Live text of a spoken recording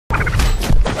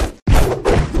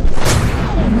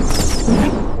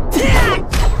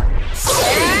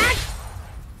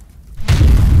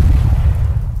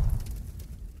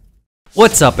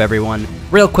What's up everyone?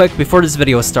 Real quick before this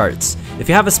video starts, if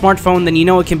you have a smartphone then you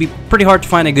know it can be pretty hard to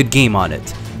find a good game on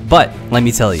it. But, let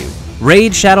me tell you,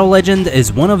 Raid Shadow Legend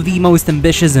is one of the most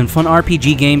ambitious and fun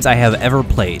RPG games I have ever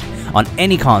played, on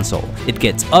any console. It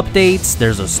gets updates,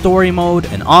 there's a story mode,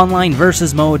 an online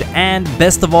versus mode, and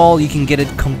best of all, you can get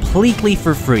it completely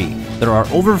for free. There are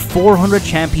over 400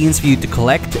 champions for you to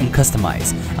collect and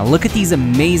customize, and look at these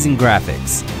amazing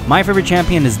graphics. My favorite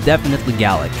champion is definitely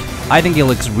Gallic. I think it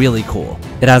looks really cool.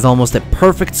 It has almost a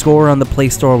perfect score on the Play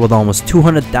Store with almost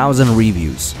 200,000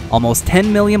 reviews. Almost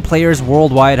 10 million players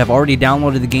worldwide have already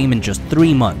downloaded the game in just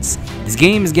 3 months. This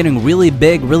game is getting really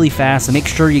big really fast, so make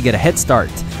sure you get a head start.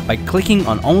 By clicking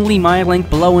on only my link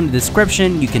below in the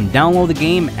description, you can download the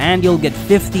game and you'll get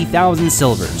 50,000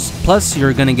 silvers. Plus,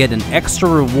 you're gonna get an extra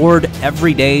reward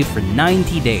every day for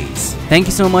 90 days. Thank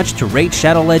you so much to Raid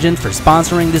Shadow Legend for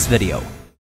sponsoring this video.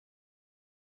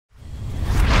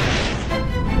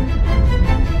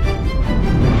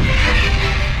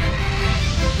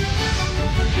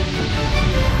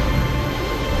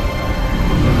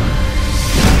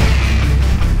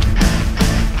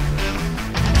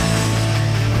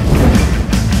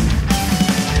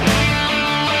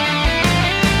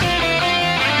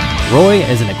 Roy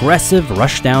is an aggressive,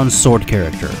 rushdown sword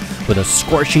character. With a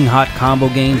scorching hot combo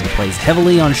game, he plays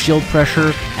heavily on shield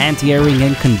pressure, anti-airing,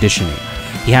 and conditioning.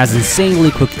 He has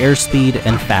insanely quick airspeed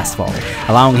and fastfall,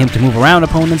 allowing him to move around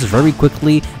opponents very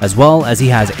quickly, as well as he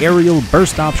has aerial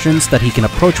burst options that he can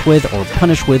approach with or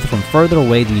punish with from further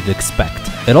away than you'd expect.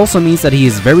 It also means that he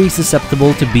is very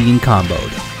susceptible to being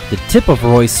comboed. The tip of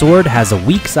Roy's sword has a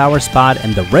weak sour spot,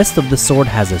 and the rest of the sword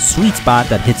has a sweet spot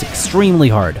that hits extremely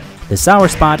hard. The sour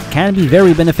spot can be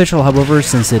very beneficial, however,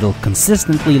 since it'll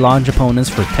consistently launch opponents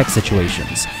for tech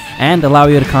situations, and allow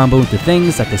you to combo into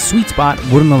things that the sweet spot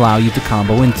wouldn't allow you to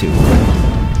combo into.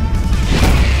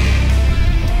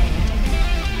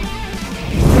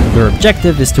 Your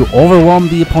objective is to overwhelm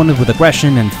the opponent with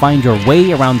aggression and find your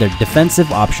way around their defensive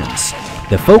options.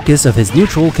 The focus of his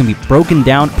neutral can be broken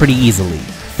down pretty easily.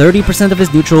 30% of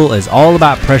his neutral is all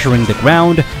about pressuring the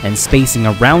ground and spacing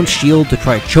around shield to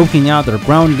try choking out their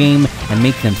ground game and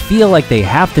make them feel like they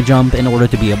have to jump in order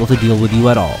to be able to deal with you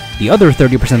at all. The other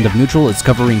 30% of neutral is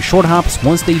covering short hops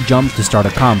once they jump to start a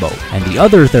combo, and the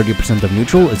other 30% of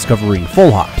neutral is covering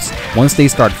full hops once they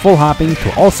start full hopping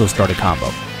to also start a combo.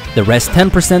 The rest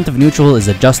 10% of neutral is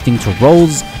adjusting to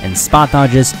rolls and spot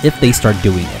dodges if they start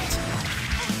doing it.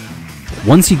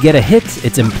 Once you get a hit,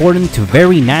 it's important to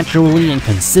very naturally and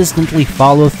consistently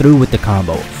follow through with the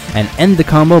combo, and end the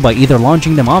combo by either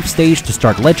launching them off stage to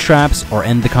start ledge traps, or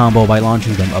end the combo by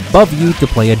launching them above you to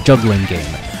play a juggling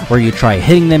game, where you try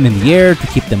hitting them in the air to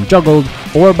keep them juggled,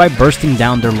 or by bursting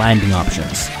down their landing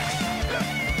options.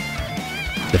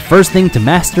 The first thing to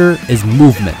master is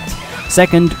movement.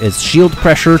 Second is shield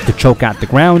pressure to choke out the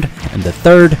ground, and the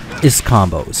third is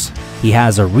combos. He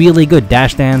has a really good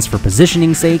dash dance for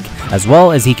positioning's sake, as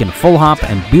well as he can full hop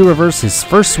and B-reverse his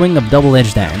first swing of double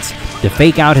edge dance to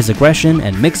fake out his aggression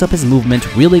and mix up his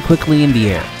movement really quickly in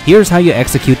the air. Here's how you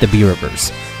execute the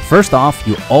B-reverse. First off,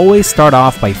 you always start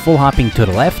off by full hopping to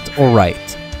the left or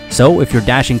right. So if you're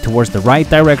dashing towards the right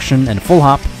direction and full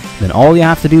hop, then all you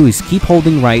have to do is keep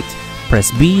holding right,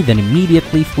 press B, then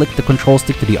immediately flick the control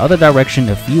stick to the other direction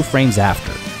a few frames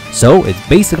after. So it's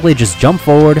basically just jump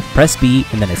forward, press B,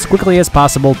 and then as quickly as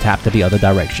possible tap to the other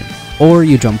direction. Or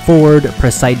you jump forward,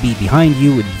 press side B behind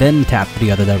you, then tap to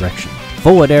the other direction.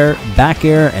 Forward air, back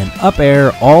air, and up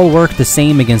air all work the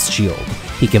same against shield.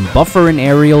 He can buffer an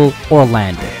aerial or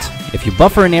land it. If you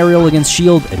buffer an aerial against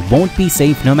shield, it won't be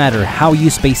safe no matter how you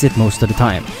space it most of the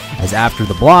time, as after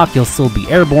the block you'll still be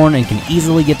airborne and can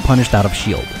easily get punished out of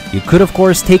shield. You could of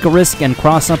course take a risk and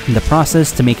cross up in the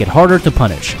process to make it harder to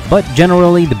punish, but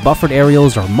generally the buffered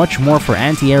aerials are much more for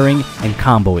anti-airing and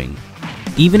comboing.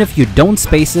 Even if you don't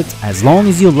space it, as long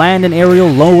as you land an aerial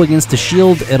low against the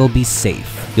shield, it'll be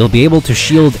safe. You'll be able to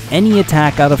shield any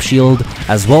attack out of shield,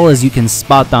 as well as you can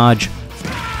spot dodge,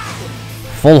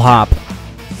 full hop,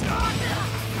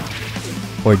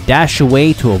 or dash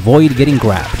away to avoid getting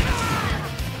grabbed.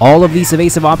 All of these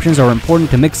evasive options are important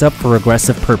to mix up for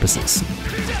aggressive purposes.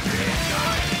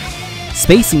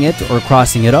 Spacing it or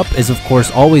crossing it up is of course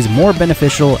always more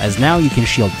beneficial, as now you can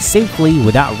shield safely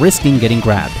without risking getting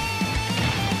grabbed.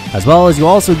 As well as you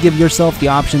also give yourself the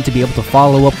option to be able to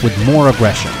follow up with more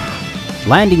aggression.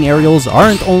 Landing aerials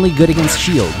aren't only good against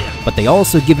shield, but they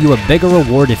also give you a bigger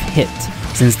reward if hit,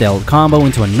 since they'll combo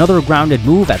into another grounded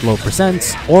move at low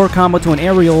percents, or combo to an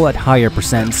aerial at higher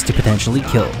percents to potentially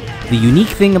kill. The unique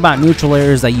thing about neutral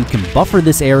air is that you can buffer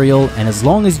this aerial, and as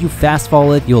long as you fast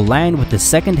fall it, you'll land with the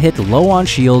second hit low on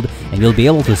shield and you'll be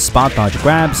able to spot dodge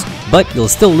grabs, but you'll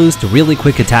still lose to really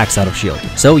quick attacks out of shield,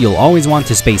 so you'll always want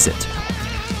to space it.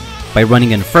 By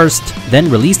running in first, then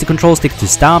release the control stick to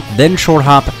stop, then short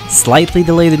hop, slightly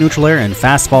delay the neutral air and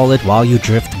fast fall it while you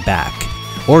drift back.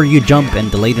 Or you jump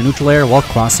and delay the neutral air while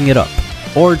crossing it up.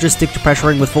 Or just stick to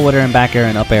pressuring with forward air and back air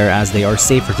and up air, as they are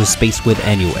safer to space with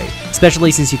anyway,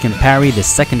 especially since you can parry the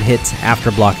second hit after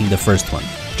blocking the first one.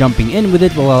 Jumping in with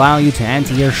it will allow you to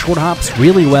anti-air short hops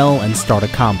really well and start a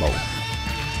combo.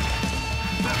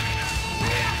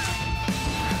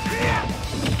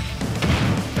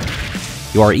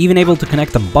 You are even able to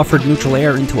connect the buffered neutral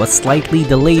air into a slightly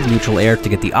delayed neutral air to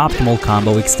get the optimal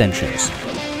combo extensions.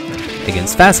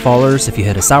 Against fast fallers, if you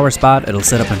hit a sour spot, it'll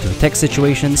set up into a tech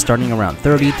situation starting around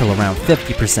 30 till around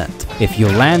 50%. If you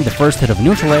land the first hit of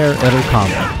neutral air, it'll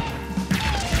combo.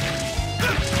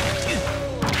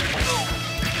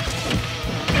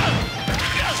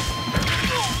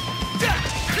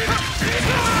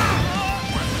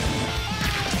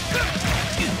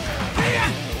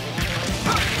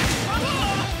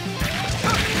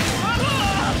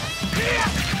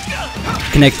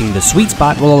 Connecting the sweet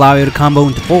spot will allow you to combo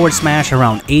into forward smash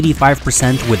around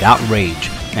 85% without rage,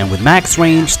 and with max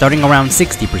range starting around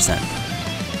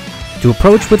 60%. To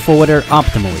approach with forward air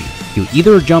optimally, you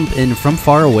either jump in from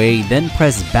far away, then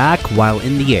press back while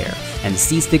in the air, and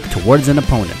C-stick towards an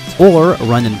opponent, or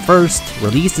run in first,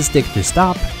 release the stick to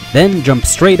stop, then jump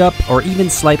straight up or even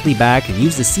slightly back and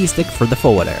use the C-stick for the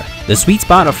forward air. The sweet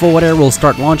spot of forward air will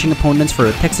start launching opponents for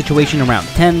a tech situation around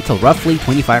 10 till roughly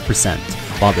 25%.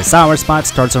 While the sour spot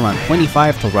starts around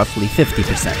 25 till roughly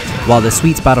 50%, while the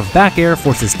sweet spot of back air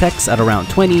forces techs at around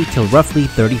 20 till roughly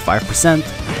 35%,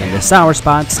 and the sour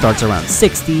spot starts around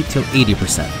 60 till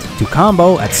 80%. To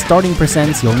combo at starting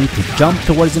percents, you'll need to jump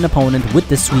towards an opponent with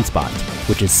the sweet spot,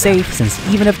 which is safe since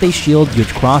even if they shield, you'd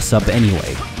cross up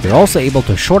anyway. You're also able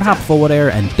to short hop forward air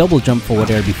and double jump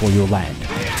forward air before you land,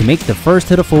 to make the first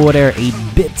hit of forward air a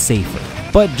bit safer.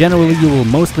 But generally you will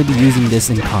mostly be using this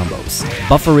in combos.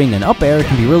 Buffering and up air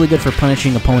can be really good for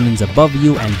punishing opponents above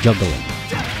you and juggling.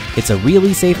 It's a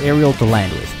really safe aerial to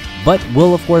land with, but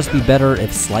will of course be better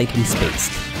if slightly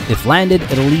spaced. If landed,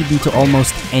 it'll lead you to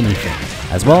almost anything,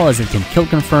 as well as it can kill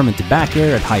confirm into back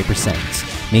air at high percents,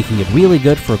 making it really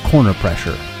good for corner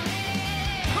pressure.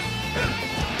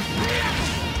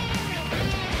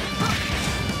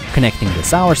 Connecting the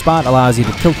sour spot allows you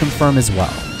to kill confirm as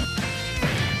well.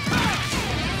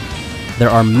 There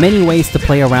are many ways to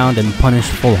play around and punish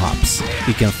full hops.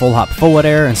 You can full hop forward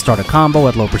air and start a combo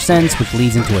at low percents, which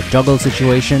leads into a juggle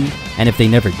situation. And if they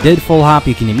never did full hop,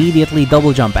 you can immediately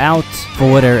double jump out,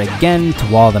 forward air again to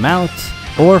wall them out,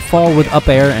 or fall with up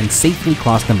air and safely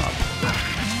cross them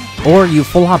up. Or you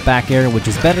full hop back air, which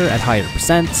is better at higher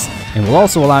percents, and will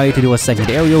also allow you to do a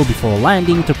second aerial before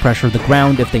landing to pressure the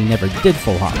ground if they never did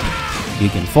full hop. You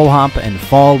can full hop and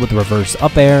fall with reverse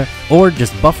up air, or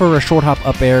just buffer a short hop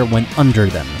up air when under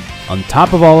them. On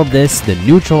top of all of this, the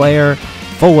neutral air,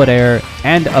 forward air,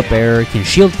 and up air can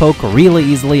shield poke really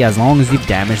easily as long as you've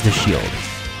damaged the shield.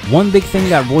 One big thing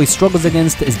that Roy struggles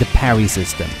against is the parry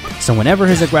system, so whenever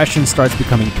his aggression starts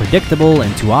becoming predictable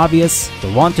and too obvious,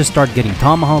 you'll want to start getting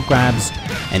tomahawk grabs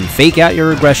and fake out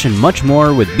your aggression much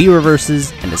more with B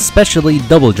reverses and especially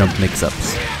double jump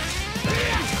mix-ups.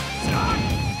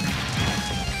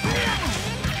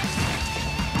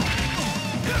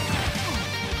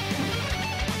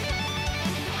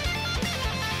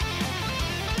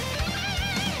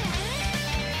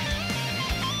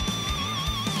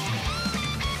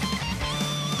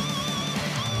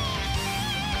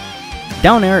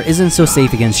 Down air isn't so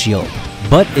safe against shield,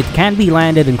 but it can be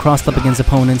landed and crossed up against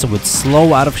opponents with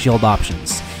slow out of shield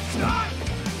options.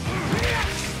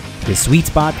 The sweet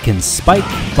spot can spike,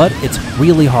 but it's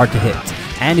really hard to hit,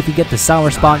 and if you get the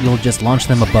sour spot, you'll just launch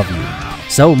them above you.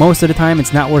 So most of the time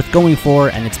it's not worth going for,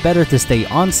 and it's better to stay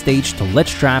on stage to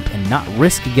ledge trap and not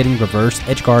risk getting reverse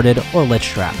edge guarded or ledge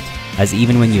trapped, as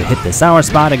even when you hit the sour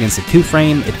spot against a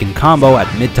 2-frame, it can combo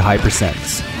at mid to high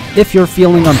percents. If you're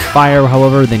feeling on fire,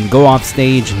 however, then go off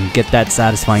stage and get that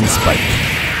satisfying spike.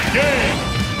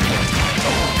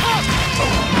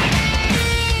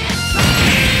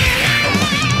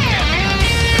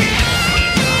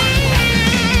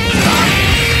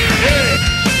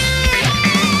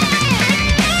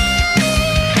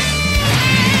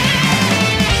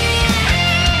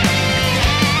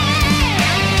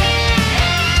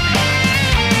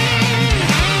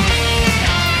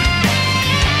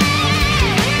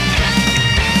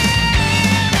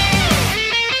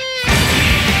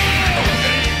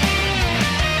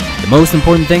 The most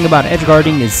important thing about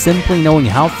edgeguarding is simply knowing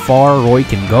how far Roy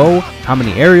can go, how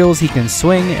many aerials he can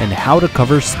swing, and how to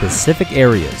cover specific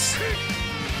areas.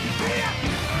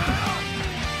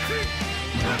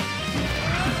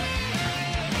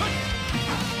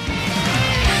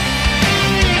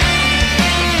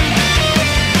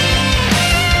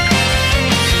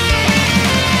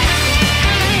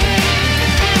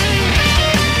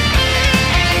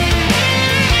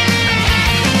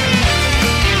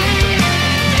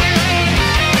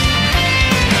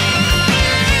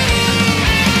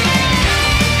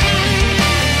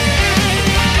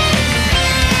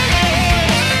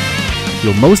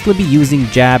 you'll mostly be using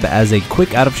jab as a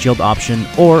quick out of shield option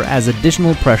or as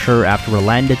additional pressure after a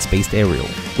landed spaced aerial,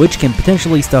 which can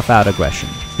potentially stuff out aggression.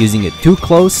 Using it too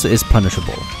close is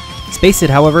punishable. Space it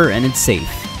however and it's safe,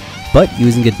 but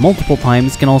using it multiple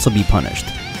times can also be punished.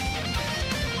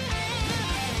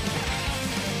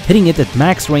 Hitting it at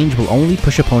max range will only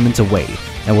push opponents away,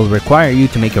 and will require you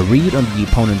to make a read on the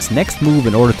opponent's next move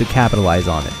in order to capitalize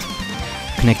on it.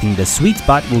 Connecting the sweet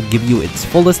spot will give you its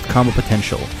fullest combo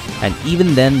potential, and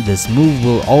even then this move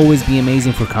will always be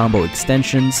amazing for combo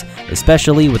extensions,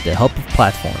 especially with the help of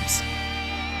platforms.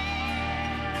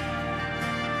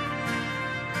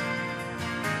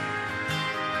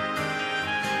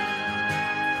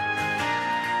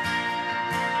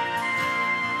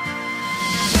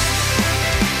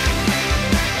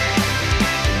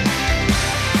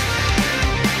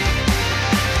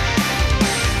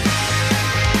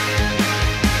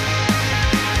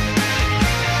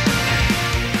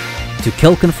 To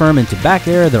kill confirm into back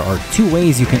air, there are two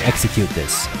ways you can execute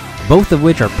this, both of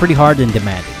which are pretty hard and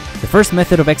demanding. The first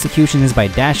method of execution is by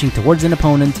dashing towards an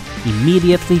opponent,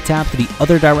 immediately tap to the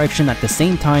other direction at the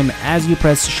same time as you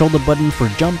press shoulder button for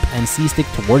jump and C-stick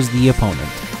towards the opponent,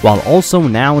 while also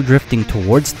now drifting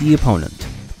towards the opponent.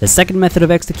 The second method of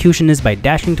execution is by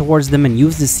dashing towards them and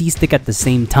use the C-stick at the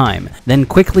same time, then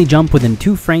quickly jump within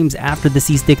 2 frames after the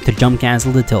C-stick to jump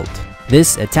cancel the tilt.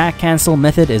 This attack cancel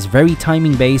method is very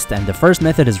timing based, and the first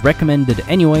method is recommended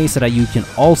anyway so that you can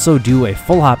also do a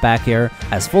full hop back air,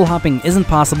 as full hopping isn't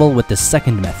possible with the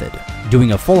second method.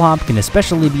 Doing a full hop can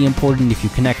especially be important if you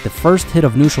connect the first hit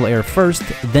of neutral air first,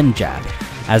 then jab,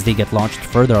 as they get launched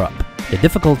further up. The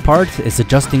difficult part is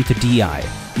adjusting to DI.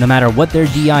 No matter what their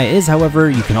DI is, however,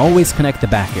 you can always connect the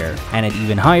back air, and at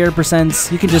even higher percents,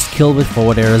 you can just kill with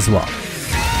forward air as well.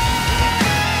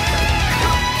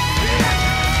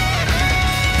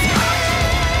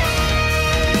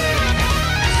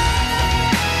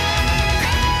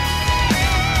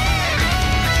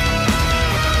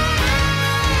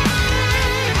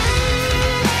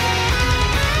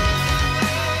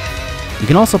 You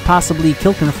can also possibly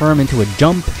kill confirm into a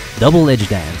jump, double edge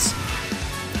dance.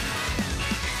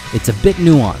 It's a bit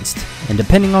nuanced, and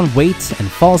depending on weight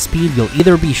and fall speed, you'll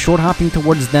either be short hopping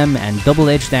towards them and double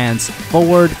edge dance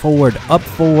forward, forward, up,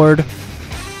 forward,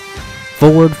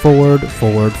 forward, forward,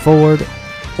 forward, forward,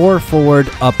 or forward,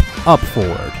 up,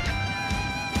 forward.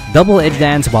 Double edge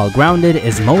dance while grounded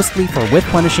is mostly for whiff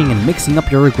punishing and mixing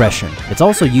up your aggression. It's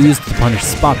also used to punish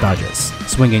spot dodges.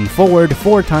 Swinging forward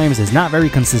 4 times is not very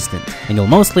consistent, and you'll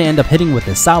mostly end up hitting with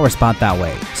a sour spot that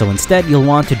way. So instead you'll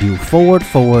want to do forward,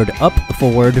 forward, up,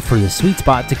 forward for the sweet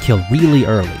spot to kill really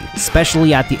early,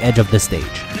 especially at the edge of the stage.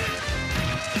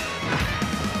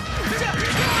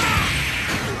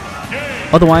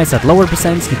 Otherwise, at lower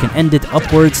percents you can end it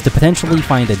upwards to potentially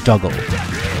find a juggle,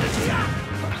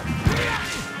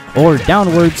 or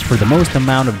downwards for the most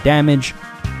amount of damage,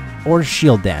 or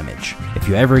shield damage. If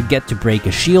you ever get to break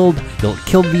a shield, you'll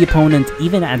kill the opponent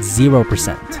even at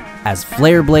 0%, as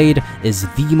Flare Blade is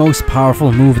the most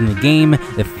powerful move in the game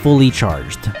if fully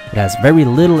charged. It has very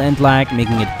little end lag,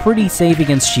 making it pretty safe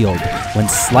against shield when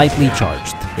slightly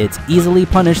charged. It's easily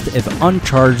punished if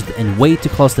uncharged and way too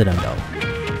close to them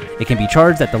though. It can be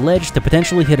charged at the ledge to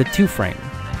potentially hit a 2-frame.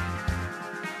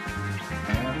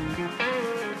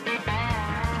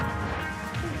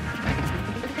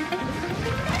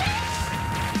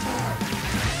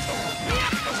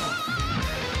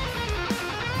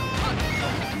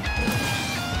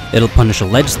 It'll punish a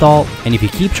ledge stall, and if you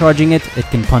keep charging it, it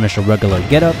can punish a regular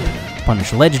get up,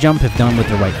 punish a ledge jump if done with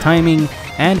the right timing,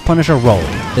 and punish a roll.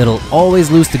 It'll always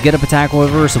lose the get up attack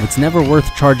however, so it's never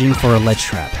worth charging for a ledge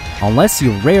trap, unless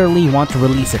you rarely want to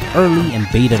release it early and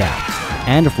bait it out.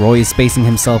 And if Roy is spacing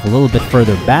himself a little bit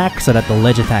further back so that the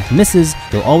ledge attack misses,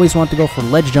 you'll always want to go for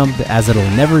ledge jump as it'll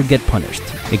never get punished.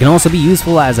 It can also be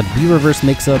useful as a B-reverse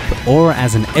mix-up or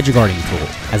as an edgeguarding tool,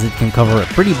 as it can cover a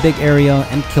pretty big area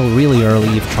and kill really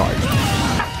early if charged.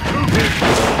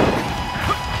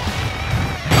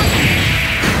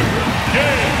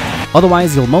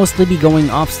 Otherwise, you'll mostly be going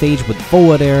off stage with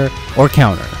forward air or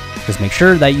counter. Just make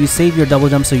sure that you save your double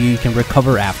jump so you can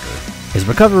recover after. His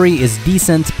recovery is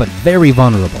decent but very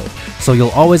vulnerable, so you'll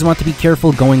always want to be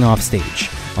careful going off stage.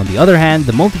 On the other hand,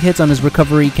 the multi-hits on his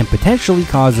recovery can potentially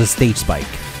cause a stage spike.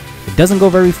 It doesn't go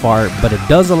very far, but it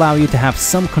does allow you to have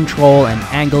some control and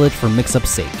angle it for mix-up's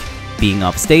sake. Being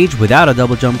off stage without a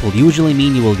double jump will usually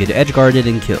mean you will get edge guarded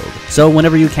and killed, so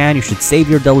whenever you can, you should save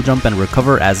your double jump and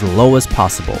recover as low as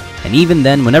possible. And even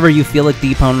then, whenever you feel like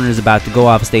the opponent is about to go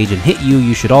off stage and hit you,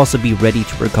 you should also be ready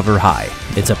to recover high.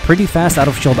 It's a pretty fast out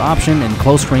of shield option in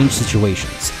close range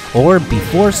situations, or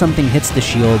before something hits the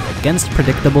shield against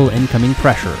predictable incoming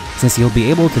pressure, since you'll be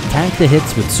able to tank the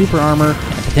hits with super armor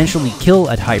and potentially kill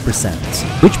at high percents,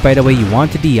 which by the way you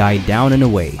want to DI down and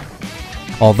away.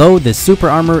 Although this super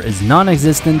armor is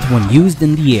non-existent when used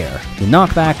in the air, the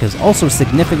knockback is also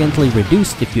significantly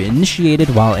reduced if you initiate it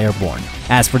while airborne.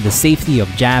 As for the safety of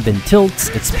jab and tilts,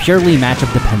 it's purely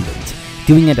matchup dependent.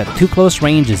 Doing it at too close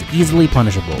range is easily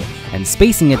punishable, and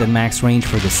spacing it at max range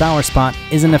for the sour spot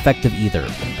isn't effective either.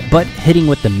 But hitting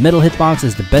with the middle hitbox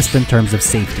is the best in terms of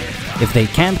safety. If they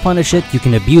can't punish it, you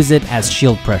can abuse it as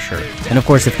shield pressure. And of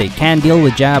course, if they can deal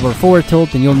with jab or forward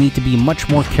tilt, then you'll need to be much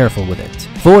more careful with it.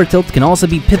 Forward tilt can also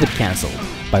be pivot cancelled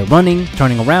by running,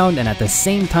 turning around, and at the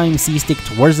same time C-stick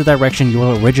towards the direction you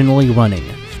were originally running.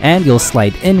 And you'll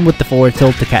slide in with the forward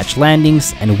tilt to catch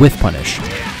landings and whiff punish.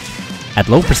 At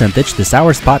low percentage, the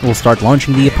sour spot will start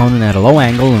launching the opponent at a low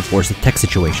angle and force a tech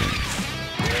situation,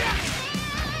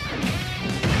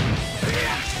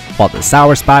 while the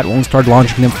sour spot won't start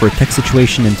launching them for a tech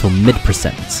situation until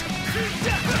mid-percents.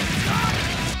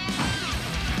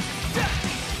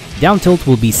 Down tilt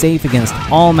will be safe against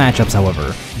all matchups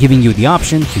however, giving you the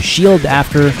option to shield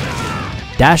after,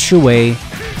 dash away,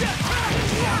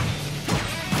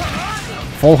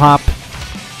 full hop,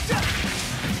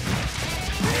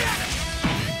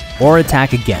 or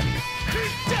attack again,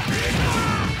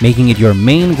 making it your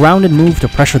main grounded move to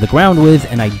pressure the ground with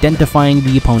and identifying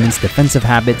the opponent's defensive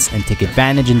habits and take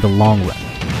advantage in the long run.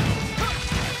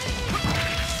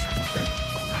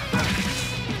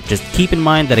 Just keep in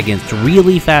mind that against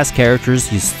really fast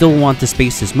characters, you still want to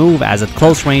space this move as at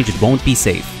close range it won't be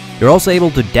safe. You're also able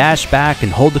to dash back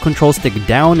and hold the control stick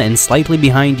down and slightly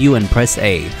behind you and press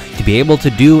A to be able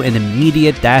to do an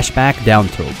immediate dash back down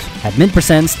tilt. At mid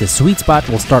percents, the sweet spot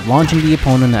will start launching the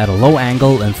opponent at a low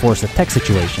angle and force a tech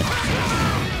situation,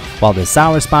 while the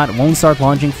sour spot won't start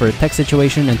launching for a tech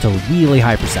situation until really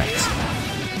high percents.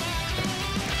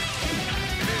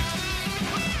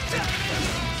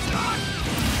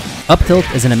 Up tilt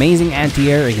is an amazing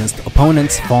anti-air against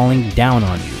opponents falling down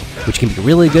on you, which can be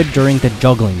really good during the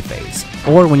juggling phase,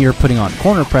 or when you're putting on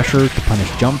corner pressure to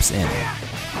punish jumps in.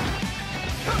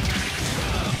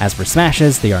 As for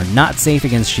smashes, they are not safe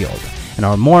against shield, and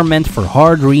are more meant for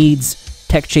hard reads,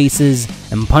 tech chases,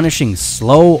 and punishing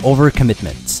slow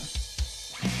overcommitments.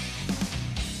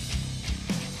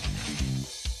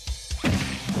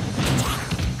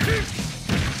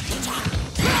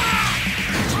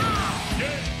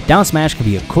 Down smash can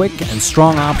be a quick and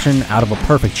strong option out of a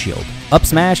perfect shield. Up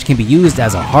smash can be used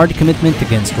as a hard commitment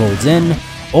against rolls in,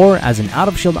 or as an out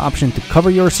of shield option to cover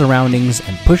your surroundings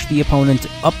and push the opponent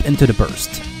up into the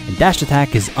burst. And dash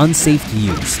attack is unsafe to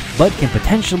use, but can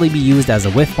potentially be used as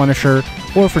a whiff punisher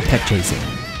or for tech chasing.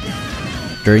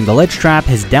 During the ledge trap,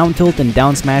 his down tilt and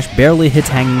down smash barely hits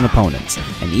hanging opponents,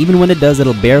 and even when it does,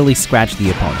 it'll barely scratch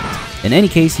the opponent. In any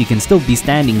case, you can still be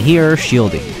standing here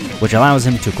shielding, which allows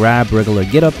him to grab regular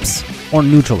get-ups or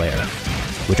neutral air,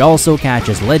 which also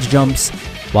catches ledge jumps,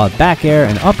 while back air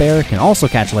and up air can also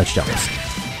catch ledge jumps.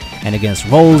 And against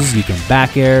rolls, you can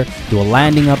back air, do a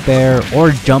landing up air, or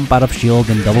jump out of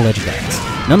shield and double edge dance.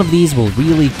 None of these will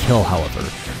really kill however,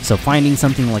 so finding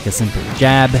something like a simple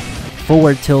jab,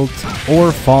 forward tilt,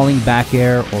 or falling back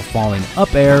air or falling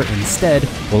up air instead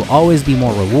will always be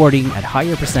more rewarding at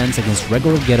higher percents against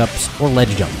regular get-ups or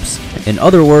ledge jumps. In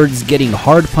other words, getting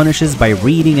hard punishes by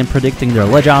reading and predicting their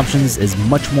ledge options is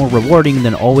much more rewarding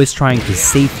than always trying to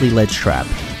safely ledge trap.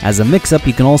 As a mix-up,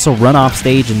 you can also run off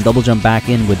stage and double jump back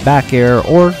in with back air,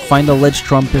 or find a ledge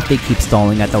trump if they keep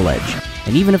stalling at the ledge.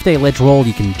 And even if they ledge roll,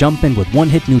 you can jump in with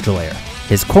one-hit neutral air.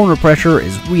 His corner pressure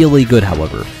is really good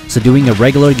however, so doing a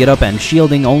regular get up and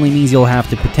shielding only means you'll have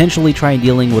to potentially try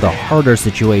dealing with a harder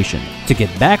situation. To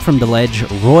get back from the ledge,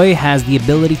 Roy has the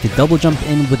ability to double jump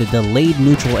in with a delayed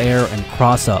neutral air and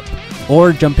cross up,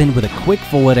 or jump in with a quick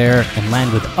forward air and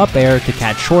land with up air to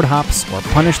catch short hops or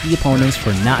punish the opponents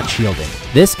for not shielding.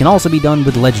 This can also be done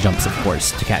with ledge jumps of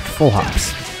course, to catch full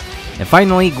hops. And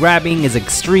finally, grabbing is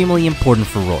extremely important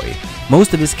for Roy.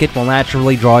 Most of his kit will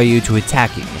naturally draw you to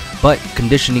attacking, but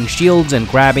conditioning shields and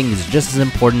grabbing is just as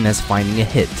important as finding a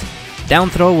hit. Down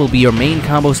throw will be your main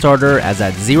combo starter, as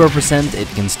at 0% it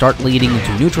can start leading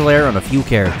into neutral air on a few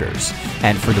characters,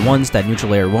 and for the ones that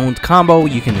neutral air won't combo,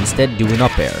 you can instead do an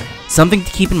up air. Something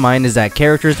to keep in mind is that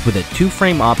characters with a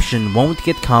 2-frame option won't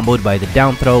get comboed by the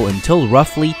down throw until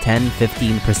roughly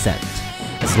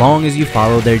 10-15%, as long as you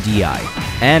follow their DI.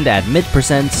 And at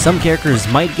mid-percent, some characters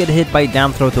might get hit by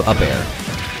down throw to up air.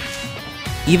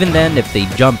 Even then, if they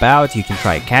jump out, you can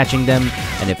try catching them,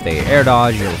 and if they air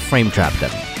dodge, you'll frame trap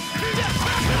them.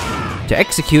 To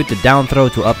execute the down throw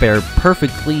to up air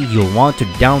perfectly, you'll want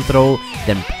to down throw,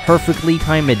 then perfectly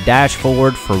time a dash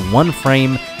forward for 1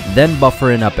 frame, then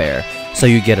buffer in up air, so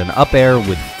you get an up air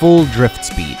with full drift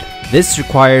speed. This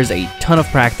requires a ton of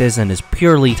practice and is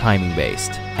purely timing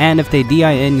based. And if they DI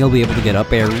in, you'll be able to get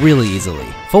up air really easily.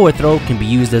 Forward throw can be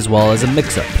used as well as a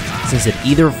mix-up, since it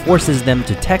either forces them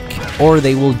to tech or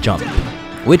they will jump,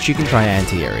 which you can try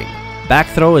anti-airing. Back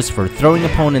throw is for throwing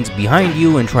opponents behind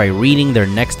you and try reading their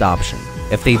next option.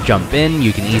 If they jump in,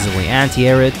 you can easily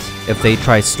anti-air it. If they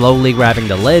try slowly grabbing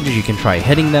the ledge, you can try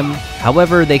hitting them.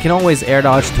 However, they can always air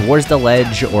dodge towards the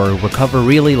ledge or recover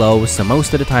really low, so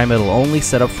most of the time it'll only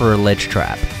set up for a ledge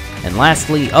trap. And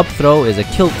lastly, up throw is a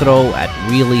kill throw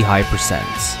at really high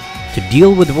percents. To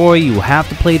deal with Roy, you have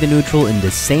to play the neutral in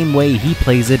the same way he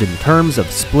plays it, in terms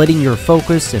of splitting your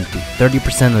focus into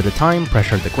 30% of the time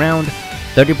pressure the ground,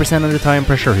 30% of the time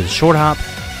pressure his short hop,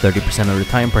 30% of the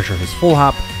time pressure his full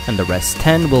hop, and the rest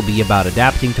 10 will be about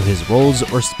adapting to his rolls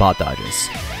or spot dodges.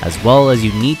 As well as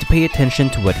you need to pay attention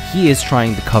to what he is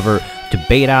trying to cover to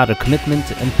bait out a commitment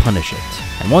and punish it.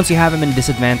 And once you have him in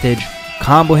disadvantage,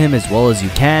 combo him as well as you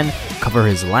can, cover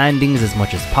his landings as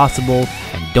much as possible,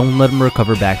 and don't let him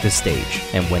recover back to stage.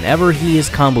 And whenever he is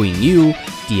comboing you,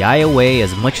 DI away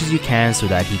as much as you can so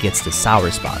that he gets the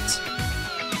sour spots.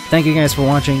 Thank you guys for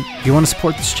watching. If you want to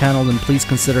support this channel, then please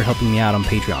consider helping me out on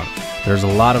Patreon. There's a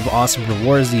lot of awesome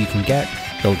rewards that you can get.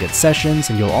 You'll get sessions,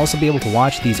 and you'll also be able to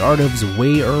watch these art ofs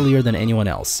way earlier than anyone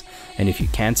else. And if you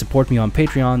can't support me on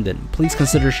Patreon, then please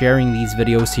consider sharing these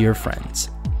videos to your friends.